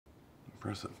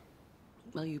impressive.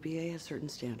 Well, UBA has certain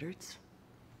standards,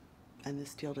 and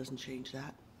this deal doesn't change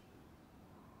that.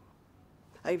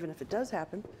 Even if it does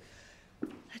happen,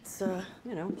 it's,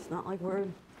 it's not like we're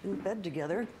in bed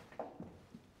together.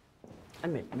 I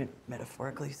mean,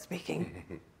 metaphorically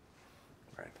speaking.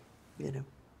 Right. You know.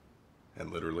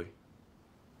 And literally?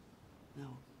 No.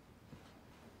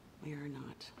 We are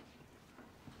not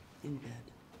in bed.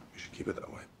 You should keep it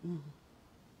that way. Mm-hmm.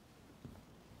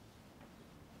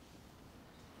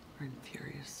 We're in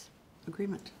furious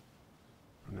agreement.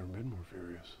 I've never been more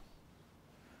furious.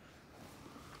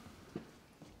 I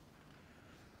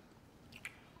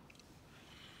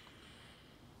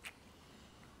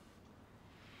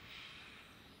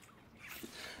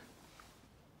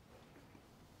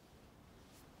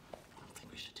don't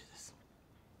think we should do this.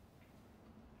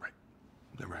 Right.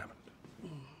 Never happened.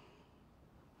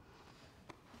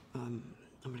 I'm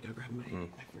gonna go grab my, I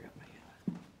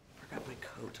forgot my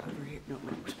coat over here. No,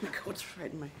 my coat's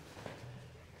right in my,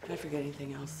 did I forget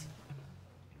anything else?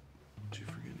 Did you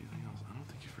forget anything else? I don't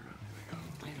think you forgot anything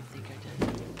else. I don't think I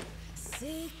did.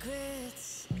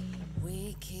 Secrets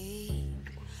we keep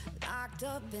locked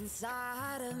up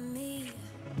inside of me.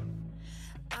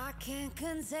 I can't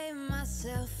contain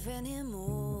myself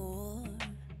anymore.